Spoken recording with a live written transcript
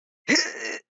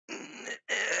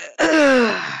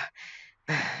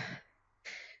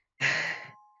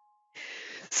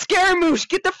Scaramouche,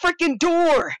 get the frickin'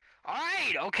 door!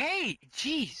 Alright, okay.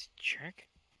 Jeez, jerk.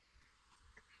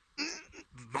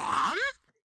 Mom?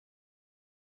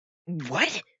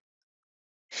 What?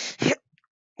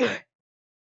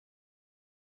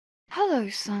 Hello,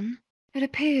 son. It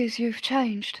appears you've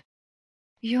changed.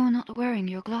 You're not wearing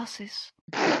your glasses.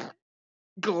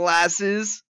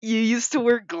 Glasses? You used to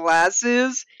wear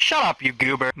glasses? Shut up, you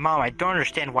goober. Mom, I don't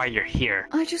understand why you're here.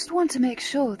 I just want to make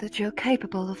sure that you're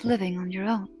capable of living on your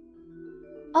own.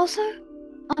 Also,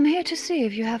 I'm here to see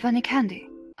if you have any candy.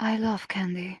 I love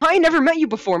candy. I never met you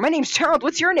before. My name's Child.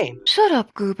 What's your name? Shut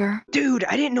up, goober. Dude,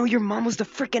 I didn't know your mom was the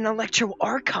frickin' Electro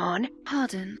Archon.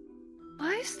 Pardon.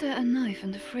 Why is there a knife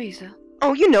in the freezer?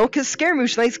 Oh, you know, 'cause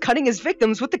Scaramouche likes cutting his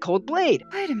victims with the cold blade.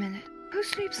 Wait a minute. Who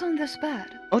sleeps on this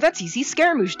bed? Oh, that's easy.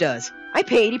 Scaramouche does. I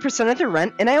pay 80% of the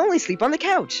rent, and I only sleep on the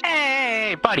couch.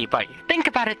 Hey, buddy. Think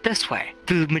about it this way.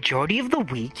 The majority of the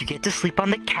week, you get to sleep on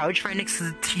the couch right next to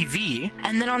the TV,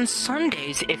 and then on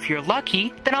Sundays, if you're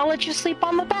lucky, then I'll let you sleep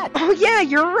on the bed. Oh, yeah,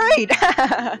 you're right.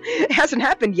 It hasn't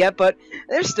happened yet, but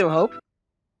there's still hope.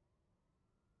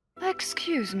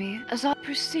 Excuse me as I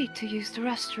proceed to use the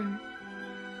restroom.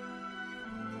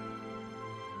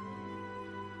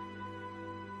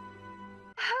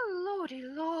 Oh, lordy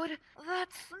lord, that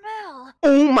smell!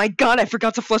 Oh my god, I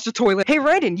forgot to flush the toilet. Hey,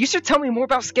 Ryden, you should tell me more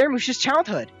about Scaramouche's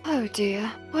childhood. Oh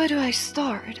dear, where do I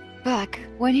start? Back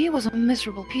when he was a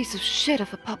miserable piece of shit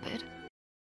of a puppet.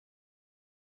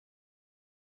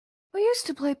 We used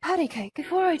to play patty cake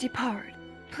before I departed.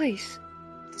 Please,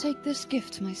 take this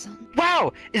gift, my son.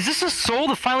 Wow, is this a soul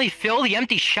to finally fill the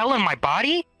empty shell in my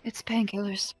body? It's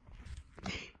painkillers.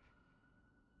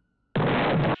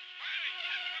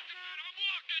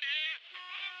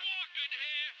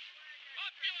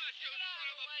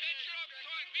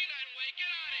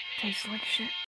 Tastes like shit.